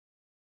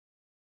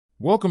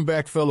Welcome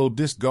back, fellow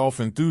disc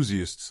golf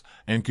enthusiasts,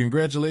 and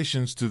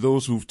congratulations to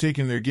those who've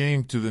taken their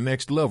game to the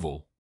next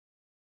level.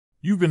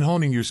 You've been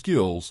honing your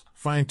skills,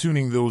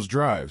 fine-tuning those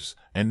drives,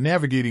 and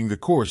navigating the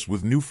course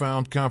with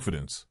newfound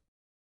confidence.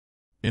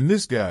 In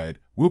this guide,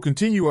 we'll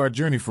continue our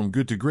journey from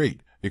good to great,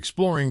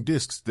 exploring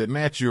discs that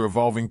match your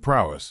evolving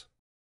prowess.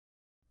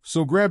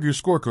 So grab your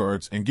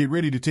scorecards and get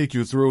ready to take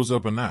your throws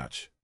up a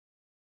notch.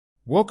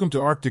 Welcome to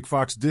Arctic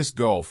Fox Disc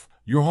Golf,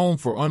 your home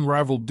for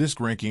unrivaled disc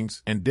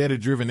rankings and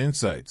data-driven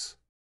insights.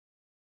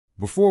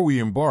 Before we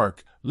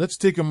embark, let's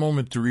take a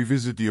moment to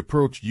revisit the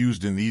approach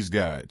used in these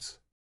guides.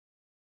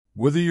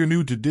 Whether you're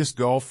new to disc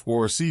golf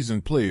or a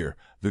seasoned player,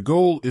 the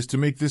goal is to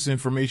make this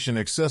information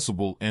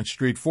accessible and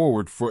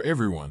straightforward for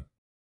everyone.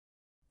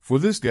 For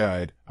this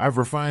guide, I've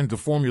refined the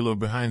formula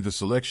behind the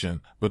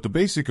selection, but the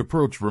basic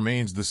approach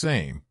remains the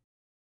same.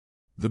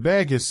 The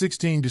bag has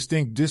 16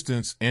 distinct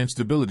distance and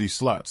stability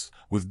slots,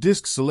 with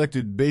discs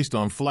selected based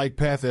on flight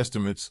path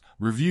estimates,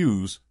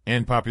 reviews,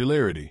 and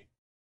popularity.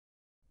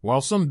 While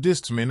some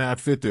discs may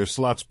not fit their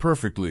slots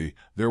perfectly,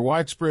 their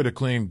widespread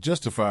acclaim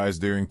justifies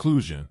their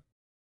inclusion.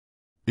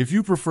 If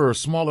you prefer a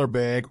smaller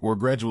bag or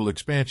gradual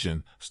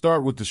expansion,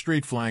 start with the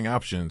straight-flying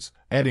options,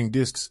 adding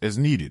discs as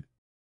needed.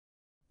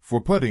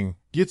 For putting,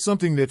 get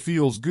something that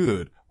feels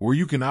good, or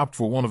you can opt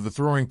for one of the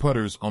throwing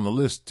putters on the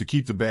list to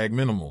keep the bag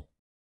minimal.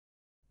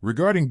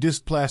 Regarding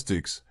disc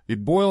plastics,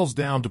 it boils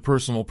down to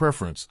personal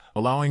preference,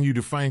 allowing you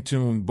to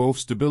fine-tune both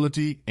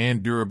stability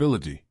and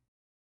durability.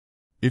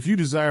 If you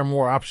desire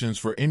more options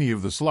for any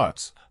of the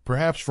slots,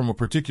 perhaps from a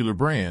particular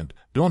brand,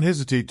 don't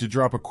hesitate to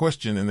drop a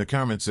question in the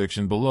comment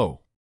section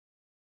below.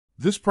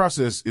 This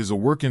process is a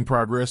work in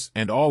progress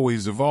and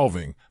always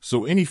evolving,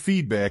 so any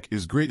feedback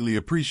is greatly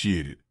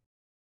appreciated.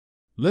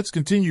 Let's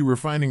continue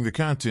refining the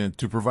content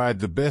to provide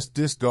the best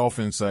disc golf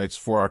insights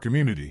for our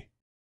community.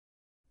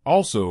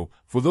 Also,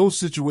 for those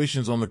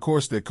situations on the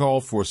course that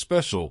call for a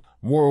special,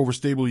 more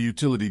overstable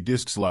utility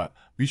disc slot,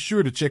 be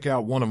sure to check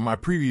out one of my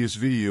previous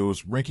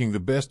videos ranking the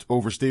best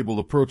overstable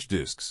approach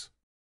discs.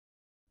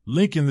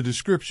 Link in the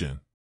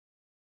description.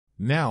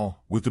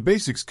 Now, with the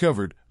basics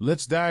covered,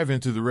 let's dive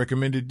into the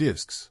recommended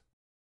discs.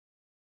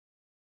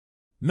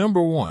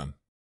 Number 1.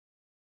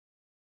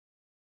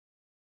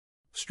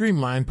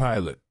 Streamline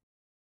Pilot.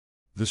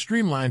 The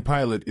Streamline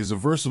Pilot is a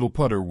versatile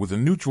putter with a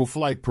neutral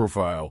flight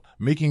profile,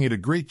 making it a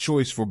great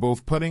choice for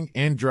both putting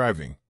and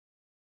driving.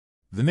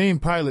 The name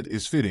Pilot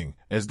is fitting,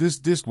 as this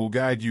disc will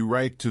guide you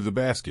right to the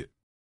basket.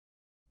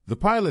 The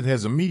Pilot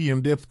has a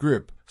medium-depth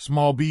grip,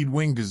 small bead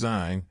wing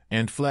design,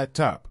 and flat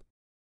top.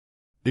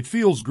 It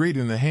feels great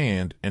in the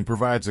hand and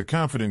provides a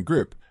confident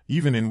grip,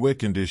 even in wet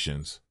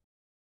conditions.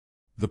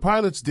 The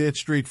Pilot's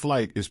dead-straight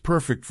flight is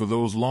perfect for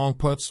those long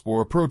putts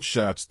or approach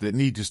shots that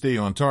need to stay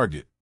on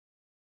target.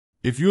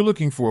 If you're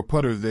looking for a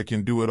putter that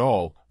can do it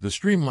all, the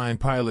Streamline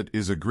Pilot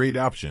is a great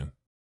option.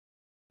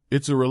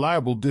 It's a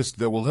reliable disc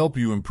that will help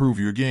you improve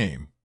your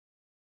game.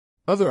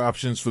 Other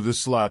options for this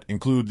slot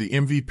include the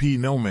MVP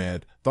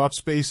Nomad,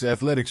 ThoughtSpace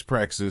Athletics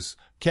Praxis,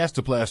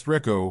 Castoplast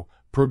Reco,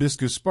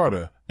 Prodiscus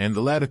Sparta, and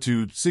the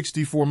Latitude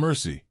 64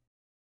 Mercy.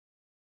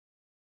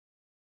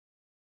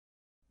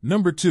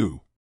 Number 2.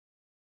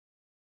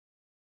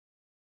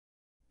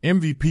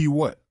 MVP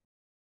What?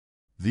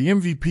 The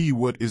MVP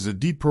What is a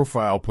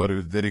deep-profile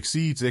putter that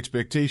exceeds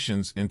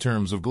expectations in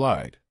terms of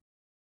glide.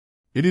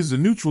 It is a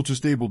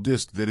neutral-to-stable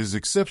disc that is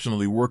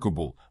exceptionally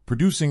workable,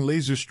 producing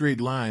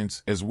laser-straight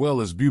lines as well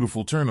as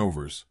beautiful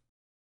turnovers.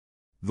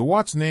 The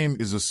Watt's name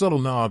is a subtle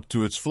nod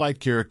to its flight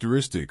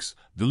characteristics,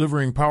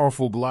 delivering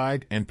powerful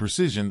glide and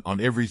precision on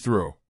every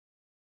throw.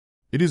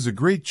 It is a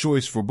great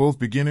choice for both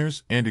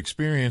beginners and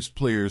experienced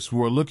players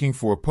who are looking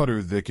for a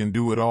putter that can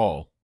do it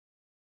all.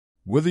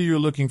 Whether you're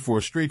looking for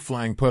a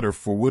straight-flying putter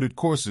for wooded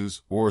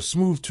courses or a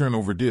smooth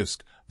turnover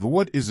disc, the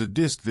What is a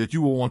disc that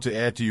you will want to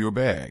add to your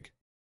bag.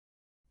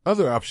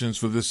 Other options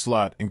for this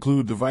slot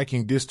include the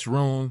Viking Discs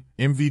Roan,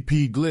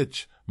 MVP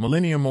Glitch,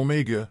 Millennium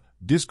Omega,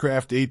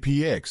 Discraft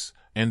APX,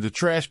 and the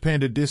Trash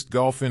Panda Disc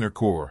Golf Inner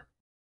Core.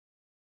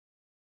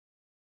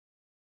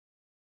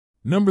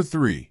 Number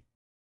 3.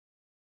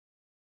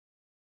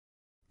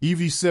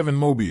 EV7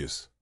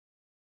 Mobius.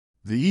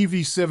 The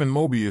EV7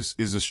 Mobius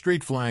is a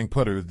straight-flying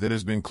putter that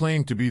has been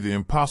claimed to be the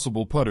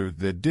impossible putter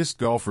that disc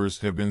golfers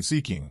have been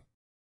seeking.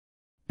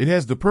 It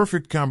has the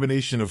perfect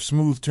combination of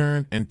smooth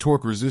turn and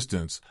torque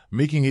resistance,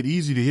 making it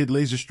easy to hit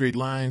laser-straight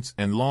lines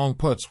and long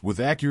putts with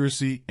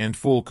accuracy and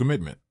full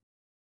commitment.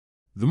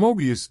 The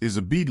Mobius is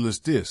a beadless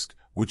disc,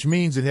 which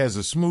means it has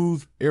a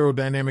smooth,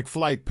 aerodynamic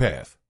flight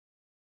path.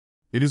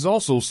 It is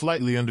also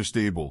slightly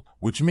understable,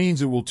 which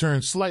means it will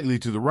turn slightly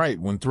to the right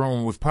when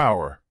thrown with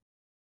power.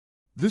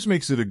 This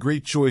makes it a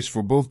great choice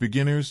for both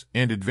beginners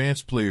and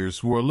advanced players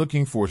who are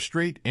looking for a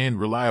straight and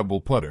reliable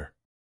putter.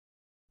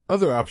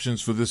 Other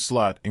options for this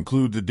slot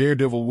include the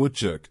Daredevil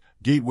Woodchuck,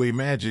 Gateway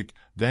Magic,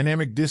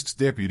 Dynamic Discs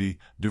Deputy,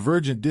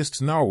 Divergent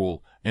Discs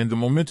Narwhal, and the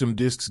Momentum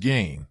Discs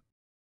Gain.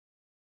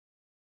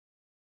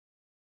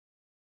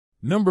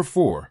 Number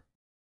 4.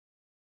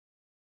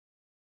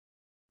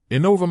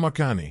 Innova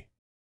Makani.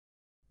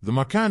 The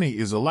Makani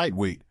is a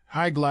lightweight,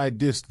 high glide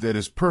disc that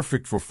is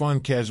perfect for fun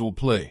casual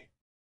play.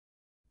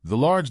 The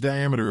large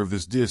diameter of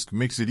this disc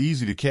makes it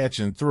easy to catch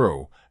and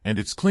throw, and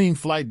its clean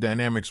flight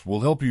dynamics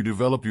will help you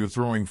develop your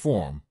throwing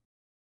form.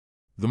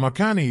 The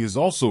Makani is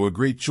also a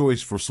great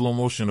choice for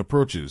slow-motion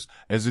approaches,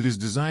 as it is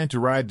designed to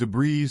ride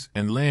debris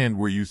and land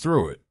where you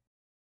throw it.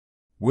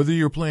 Whether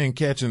you're playing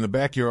catch in the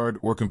backyard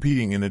or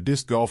competing in a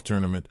disc golf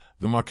tournament,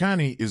 the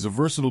Makani is a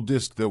versatile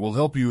disc that will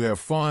help you have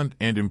fun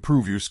and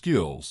improve your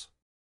skills.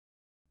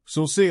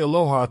 So say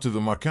aloha to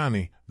the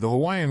Makani, the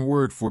Hawaiian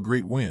word for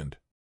great wind.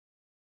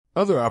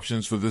 Other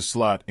options for this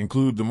slot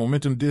include the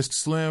Momentum Disc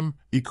Slim,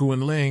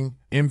 Ikuan Ling,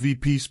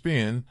 MVP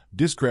Spin,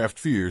 Discraft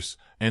Fierce,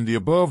 and the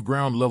above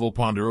ground level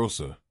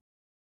Ponderosa.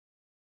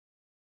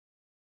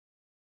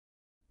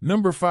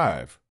 Number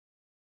 5.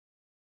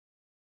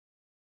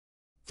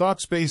 Thought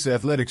Space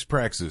Athletics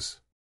Praxis.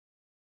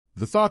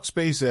 The Thought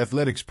Space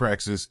Athletics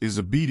Praxis is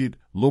a beaded,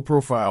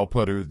 low-profile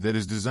putter that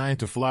is designed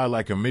to fly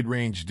like a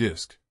mid-range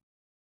disc.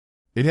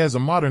 It has a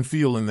modern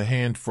feel in the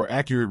hand for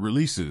accurate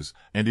releases,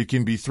 and it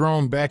can be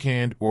thrown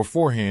backhand or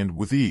forehand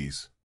with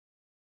ease.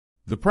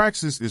 The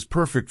Praxis is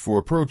perfect for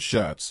approach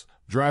shots,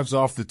 drives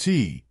off the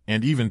tee,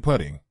 and even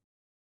putting.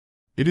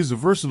 It is a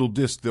versatile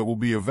disc that will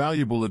be a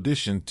valuable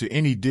addition to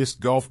any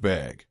disc golf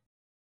bag.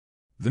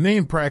 The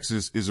name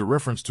Praxis is a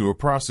reference to a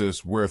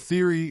process where a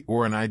theory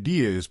or an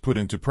idea is put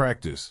into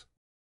practice.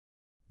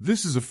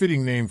 This is a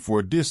fitting name for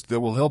a disc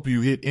that will help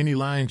you hit any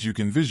lines you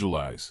can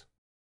visualize.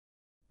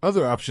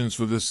 Other options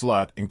for this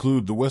slot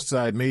include the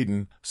Westside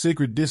Maiden,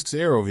 Sacred Discs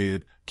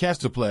Arrowhead,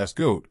 Castoplast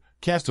Goat,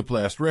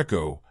 Castoplast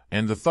Reco,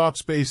 and the Thought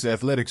Space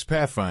Athletics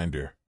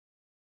Pathfinder.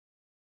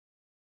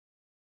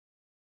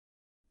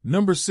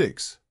 Number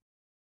 6.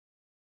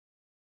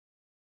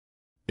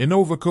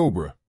 Innova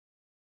Cobra.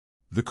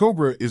 The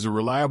Cobra is a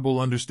reliable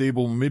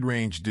understable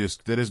mid-range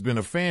disc that has been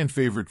a fan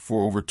favorite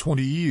for over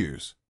 20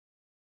 years.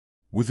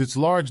 With its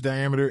large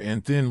diameter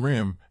and thin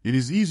rim, it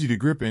is easy to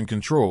grip and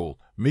control,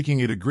 making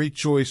it a great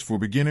choice for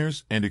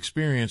beginners and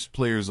experienced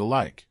players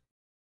alike.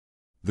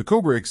 The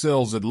Cobra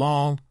excels at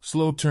long,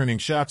 slow-turning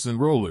shots and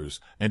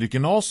rollers, and it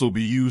can also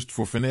be used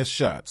for finesse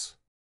shots.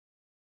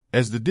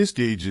 As the disc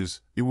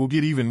ages, it will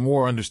get even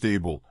more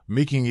understable,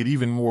 making it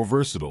even more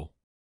versatile.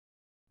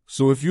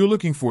 So if you're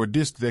looking for a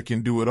disc that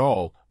can do it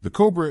all, the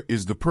Cobra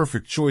is the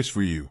perfect choice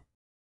for you.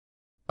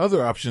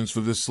 Other options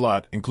for this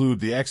slot include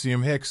the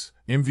Axiom Hex,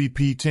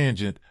 MVP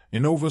Tangent,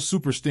 Innova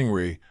Super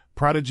Stingray,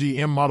 Prodigy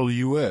M Model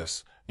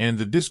US, and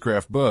the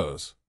Discraft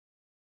Buzz.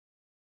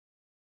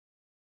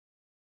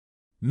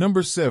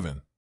 Number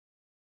 7.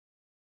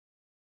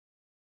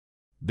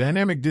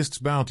 Dynamic Discs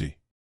Bounty.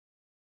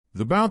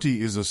 The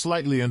Bounty is a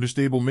slightly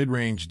understable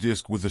mid-range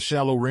disc with a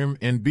shallow rim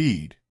and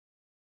bead.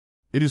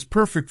 It is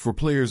perfect for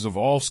players of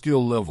all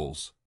skill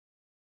levels.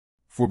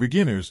 For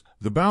beginners,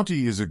 the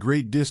Bounty is a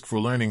great disc for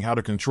learning how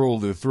to control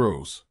their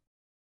throws.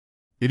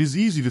 It is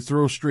easy to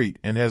throw straight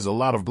and has a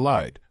lot of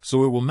glide,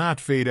 so it will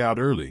not fade out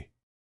early.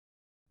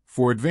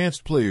 For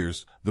advanced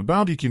players, the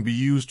Bounty can be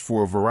used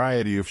for a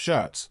variety of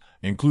shots,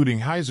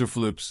 including hyzer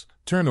flips,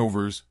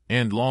 turnovers,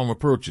 and long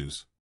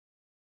approaches.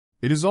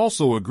 It is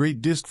also a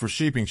great disc for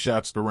shaping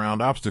shots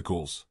around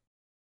obstacles.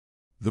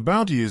 The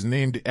Bounty is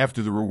named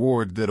after the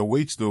reward that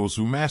awaits those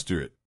who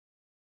master it.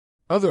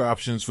 Other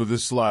options for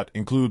this slot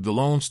include the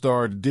Lone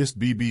Star Disc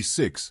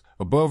BB6,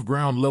 Above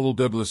Ground Level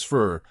Douglas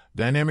Fir,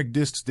 Dynamic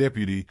Discs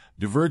Deputy,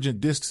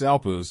 Divergent Discs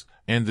Alpas,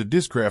 and the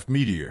Discraft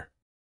Meteor.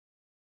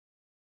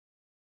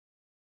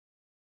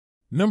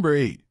 Number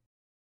 8.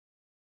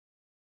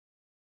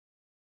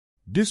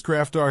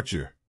 Discraft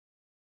Archer.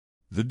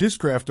 The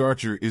Discraft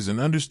Archer is an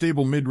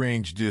understable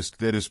mid-range disc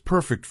that is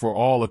perfect for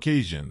all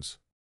occasions.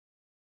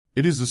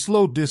 It is a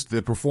slow disc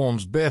that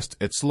performs best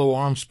at slow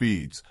arm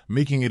speeds,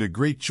 making it a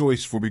great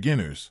choice for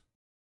beginners.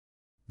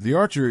 The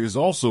Archer is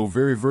also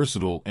very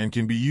versatile and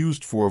can be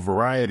used for a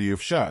variety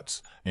of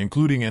shots,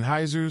 including in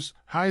hyzers,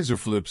 hyzer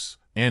flips,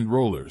 and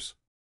rollers.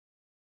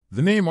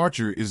 The name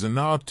Archer is a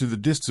nod to the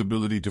disc's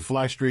ability to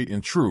fly straight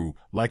and true,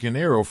 like an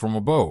arrow from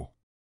a bow.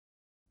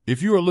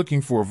 If you are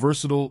looking for a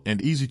versatile and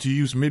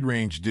easy-to-use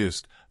mid-range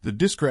disc, the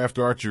Discraft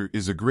Archer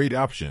is a great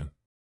option.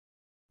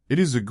 It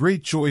is a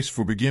great choice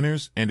for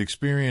beginners and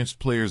experienced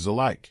players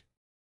alike.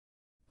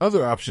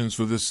 Other options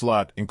for this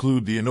slot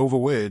include the Innova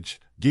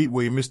Wedge,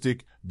 Gateway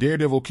Mystic,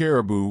 Daredevil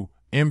Caribou,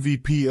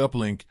 MVP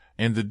Uplink,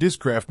 and the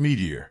Discraft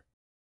Meteor.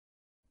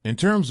 In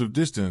terms of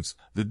distance,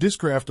 the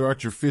Discraft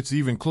Archer fits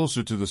even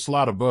closer to the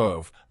slot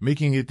above,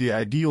 making it the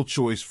ideal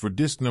choice for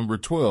disc number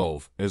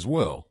 12 as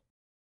well.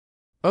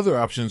 Other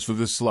options for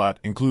this slot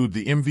include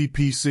the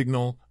MVP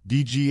Signal,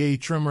 DGA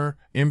Trimmer,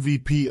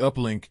 MVP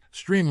Uplink,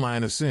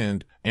 Streamline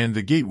Ascend, and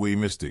the Gateway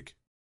Mystic.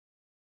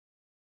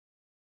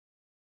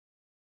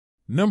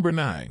 Number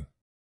 9.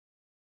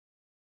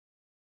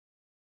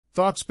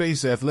 Thought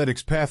Space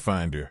Athletics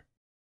Pathfinder.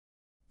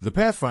 The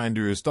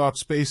Pathfinder is Thought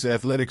Space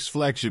Athletics'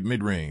 flagship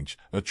mid-range,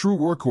 a true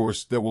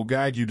workhorse that will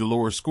guide you to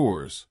lower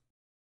scores.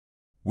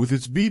 With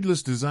its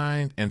beadless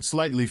design and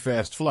slightly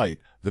fast flight,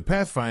 the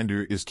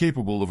Pathfinder is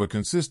capable of a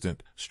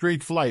consistent,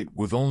 straight flight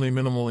with only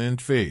minimal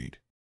end fade.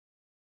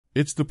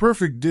 It's the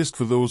perfect disc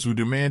for those who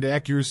demand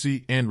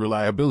accuracy and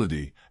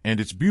reliability, and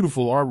its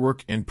beautiful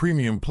artwork and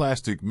premium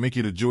plastic make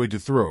it a joy to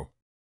throw.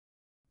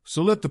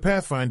 So let the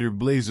Pathfinder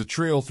blaze a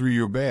trail through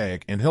your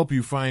bag and help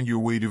you find your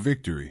way to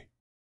victory.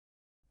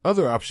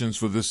 Other options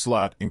for this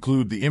slot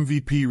include the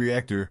MVP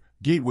Reactor,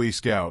 Gateway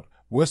Scout,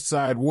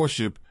 Westside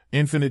Warship,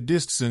 Infinite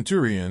Disc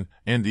Centurion,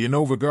 and the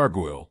Innova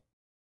Gargoyle.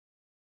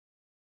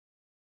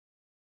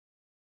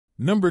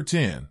 Number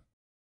 10.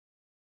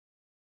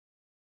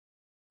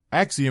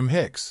 Axiom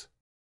Hex.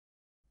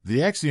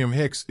 The Axiom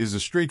Hex is a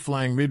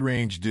straight-flying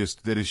mid-range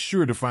disc that is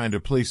sure to find a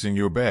place in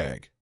your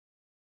bag.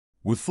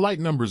 With flight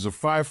numbers of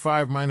 5,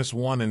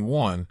 5-1, and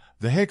 1,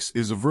 the Hex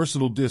is a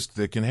versatile disc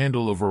that can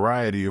handle a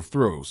variety of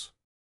throws.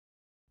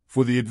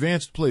 For the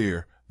advanced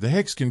player, the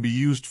Hex can be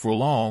used for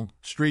long,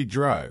 straight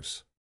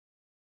drives.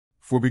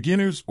 For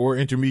beginners or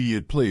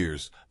intermediate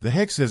players, the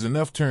Hex has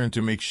enough turn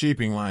to make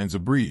shaping lines a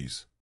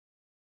breeze.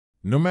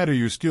 No matter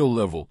your skill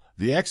level,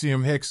 the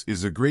Axiom Hex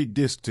is a great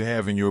disc to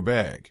have in your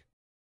bag.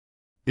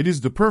 It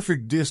is the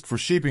perfect disc for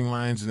shaping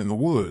lines in the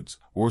woods,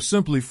 or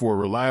simply for a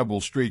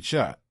reliable straight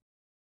shot.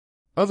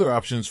 Other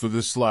options for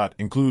this slot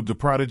include the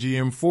Prodigy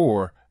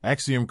M4,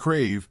 Axiom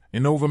Crave,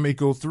 Innova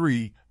Mako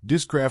 3,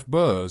 Discraft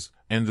Buzz,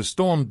 and the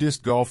Storm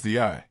discgolf the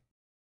Eye.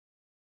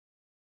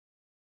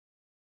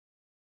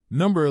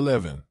 Number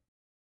 11.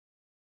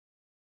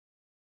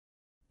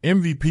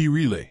 MVP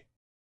Relay.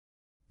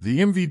 The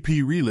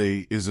MVP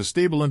Relay is a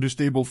stable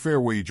understable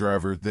fairway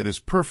driver that is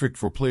perfect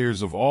for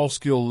players of all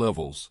skill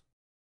levels.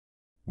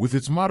 With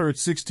its moderate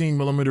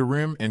 16mm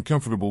rim and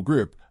comfortable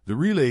grip, the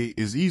Relay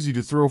is easy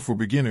to throw for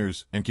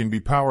beginners and can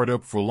be powered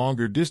up for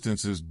longer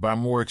distances by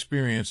more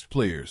experienced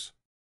players.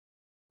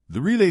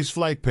 The Relay's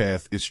flight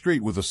path is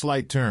straight with a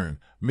slight turn,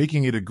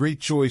 making it a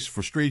great choice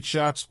for straight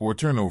shots or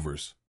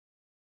turnovers.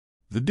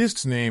 The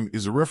disc's name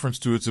is a reference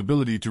to its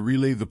ability to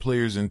relay the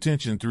player's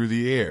intention through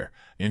the air,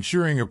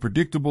 ensuring a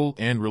predictable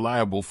and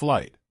reliable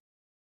flight.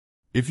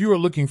 If you are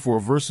looking for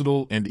a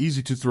versatile and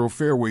easy-to-throw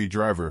fairway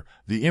driver,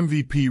 the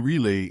MVP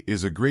Relay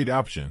is a great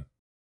option.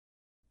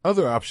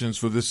 Other options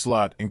for this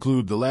slot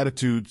include the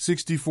Latitude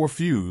 64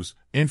 Fuse,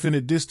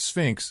 Infinite Disc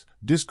Sphinx,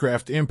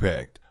 Discraft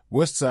Impact,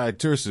 Westside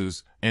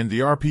Terces, and the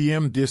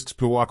RPM Discs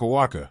Waka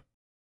Waka.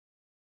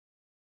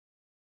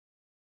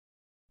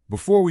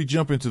 Before we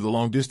jump into the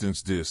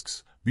long-distance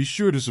discs, be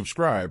sure to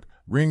subscribe,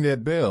 ring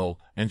that bell,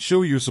 and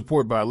show your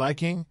support by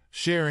liking,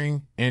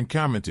 sharing, and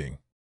commenting.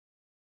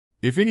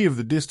 If any of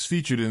the discs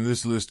featured in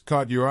this list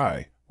caught your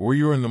eye, or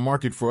you're in the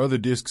market for other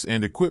discs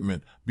and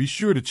equipment, be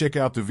sure to check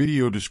out the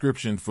video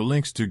description for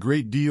links to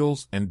great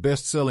deals and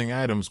best-selling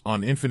items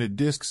on Infinite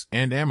Discs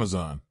and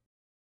Amazon.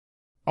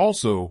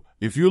 Also,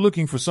 if you're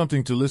looking for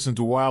something to listen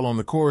to while on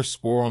the course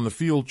or on the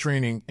field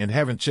training and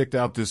haven't checked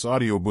out this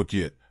audiobook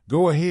yet,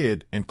 go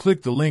ahead and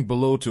click the link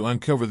below to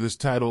uncover this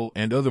title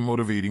and other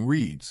motivating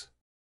reads.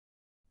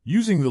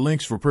 Using the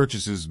links for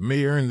purchases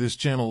may earn this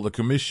channel a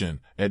commission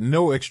at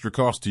no extra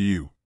cost to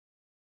you.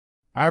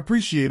 I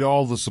appreciate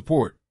all the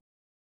support.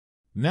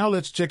 Now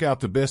let's check out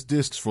the best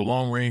discs for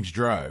long-range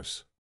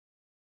drives.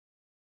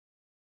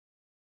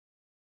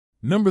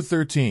 Number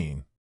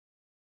 13.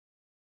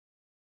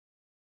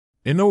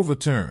 Innova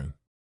Turn.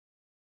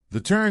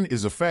 The Turn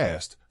is a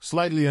fast,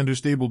 slightly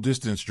understable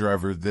distance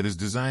driver that is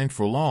designed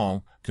for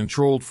long,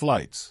 controlled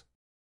flights.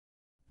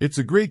 It's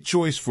a great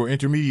choice for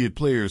intermediate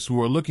players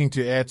who are looking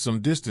to add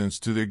some distance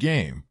to their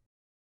game.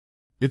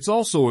 It's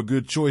also a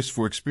good choice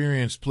for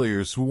experienced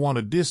players who want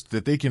a disc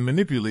that they can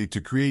manipulate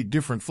to create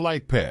different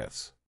flight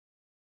paths.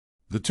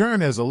 The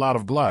Turn has a lot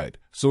of glide,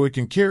 so it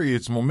can carry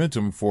its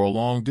momentum for a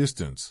long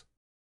distance.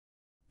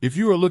 If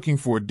you are looking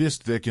for a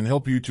disc that can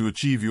help you to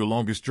achieve your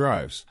longest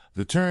drives,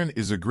 the Turn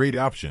is a great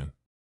option.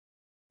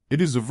 It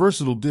is a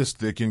versatile disc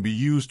that can be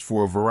used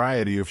for a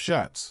variety of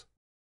shots.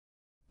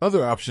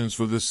 Other options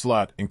for this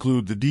slot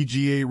include the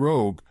DGA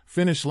Rogue,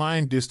 Finish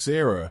Line Discs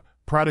Era,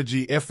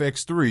 Prodigy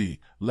FX3,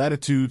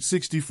 Latitude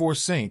 64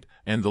 Saint,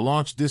 and the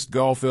Launch Disc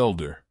Golf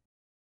Elder.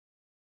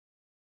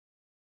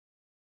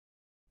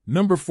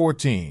 Number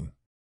 14.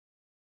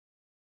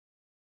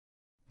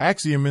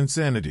 Axiom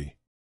Insanity.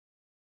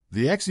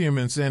 The Axiom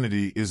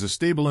Insanity is a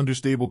stable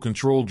understable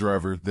control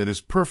driver that is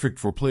perfect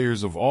for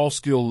players of all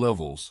skill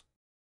levels.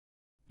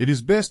 It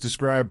is best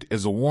described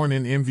as a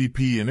worn-in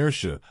MVP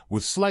inertia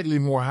with slightly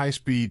more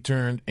high-speed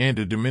turn and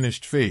a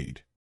diminished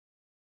fade.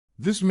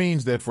 This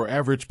means that for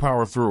average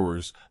power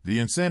throwers, the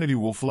Insanity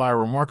will fly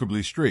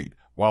remarkably straight,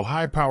 while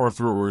high-power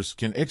throwers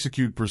can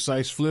execute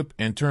precise flip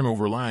and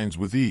turnover lines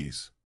with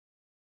ease.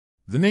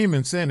 The name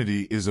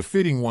Insanity is a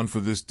fitting one for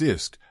this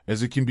disc,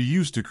 as it can be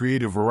used to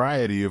create a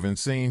variety of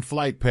insane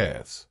flight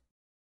paths.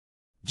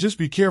 Just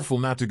be careful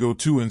not to go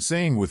too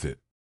insane with it.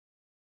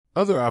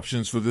 Other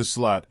options for this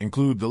slot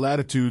include the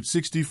Latitude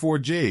 64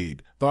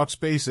 Jade,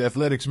 ThoughtSpace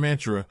Athletics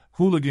Mantra,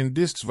 Hooligan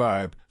Discs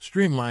Vibe,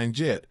 Streamline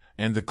Jet,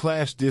 and the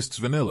Clash Discs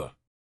Vanilla.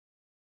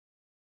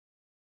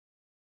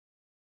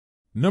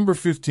 Number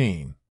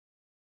 15.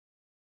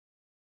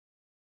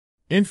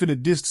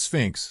 Infinite Disc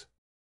Sphinx.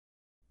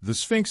 The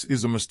Sphinx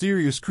is a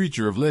mysterious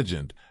creature of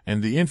legend,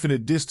 and the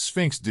infinite disc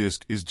Sphinx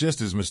disc is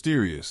just as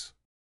mysterious.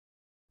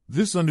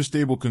 This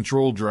understable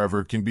control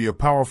driver can be a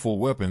powerful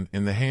weapon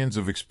in the hands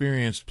of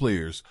experienced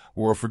players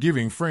or a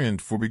forgiving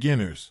friend for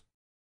beginners.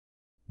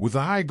 With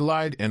a high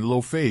glide and low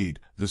fade,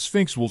 the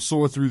Sphinx will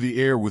soar through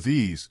the air with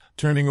ease,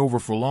 turning over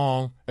for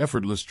long,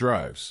 effortless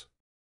drives.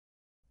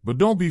 But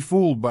don't be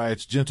fooled by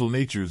its gentle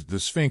nature. The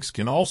Sphinx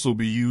can also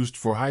be used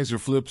for hyzer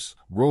flips,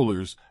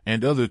 rollers,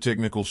 and other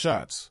technical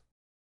shots.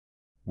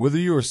 Whether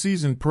you're a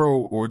seasoned pro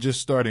or just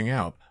starting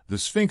out, the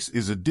Sphinx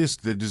is a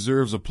disc that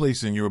deserves a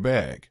place in your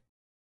bag.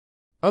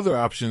 Other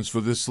options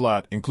for this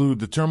slot include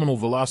the Terminal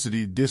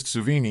Velocity Disc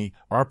Savini,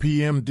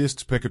 RPM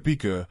Discs Peka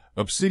Peka,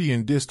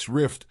 Obsidian Discs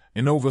Rift,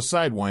 Innova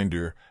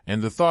Sidewinder,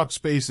 and the Thought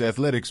Space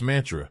Athletics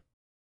Mantra.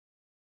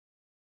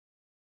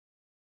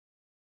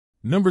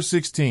 Number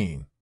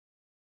 16.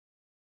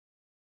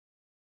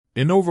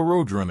 Innova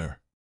Roadrunner.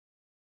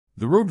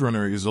 The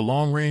Roadrunner is a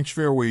long-range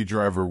fairway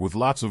driver with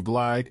lots of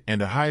glide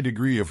and a high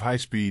degree of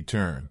high-speed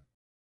turn.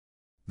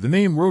 The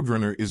name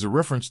Roadrunner is a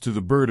reference to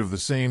the bird of the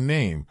same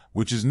name,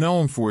 which is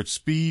known for its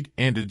speed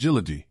and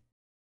agility.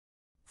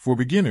 For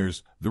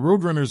beginners, the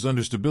Roadrunner's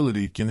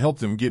understability can help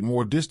them get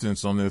more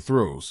distance on their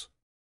throws.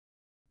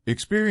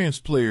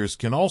 Experienced players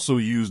can also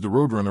use the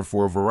Roadrunner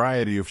for a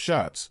variety of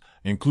shots,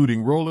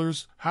 including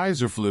rollers,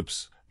 hyzer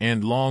flips,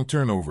 and long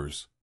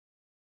turnovers.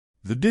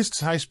 The disc's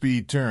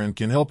high-speed turn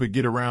can help it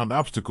get around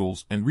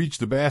obstacles and reach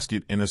the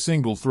basket in a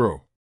single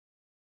throw.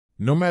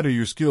 No matter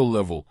your skill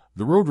level,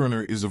 the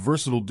Roadrunner is a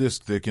versatile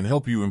disc that can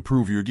help you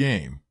improve your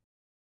game.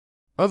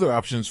 Other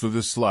options for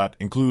this slot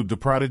include the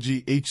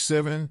Prodigy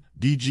H7,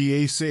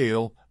 DGA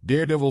Sail,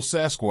 Daredevil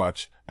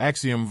Sasquatch,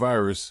 Axiom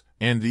Virus,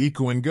 and the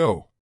Eco &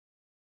 Go.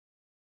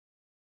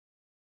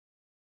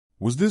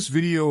 Was this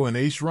video an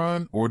ace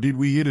run, or did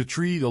we hit a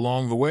treat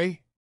along the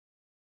way?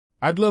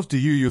 I'd love to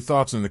hear your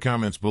thoughts in the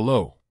comments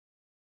below.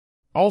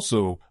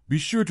 Also, be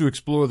sure to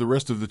explore the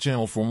rest of the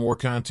channel for more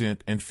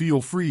content and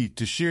feel free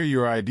to share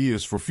your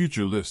ideas for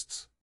future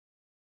lists.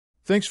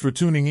 Thanks for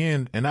tuning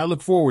in, and I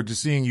look forward to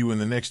seeing you in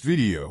the next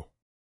video.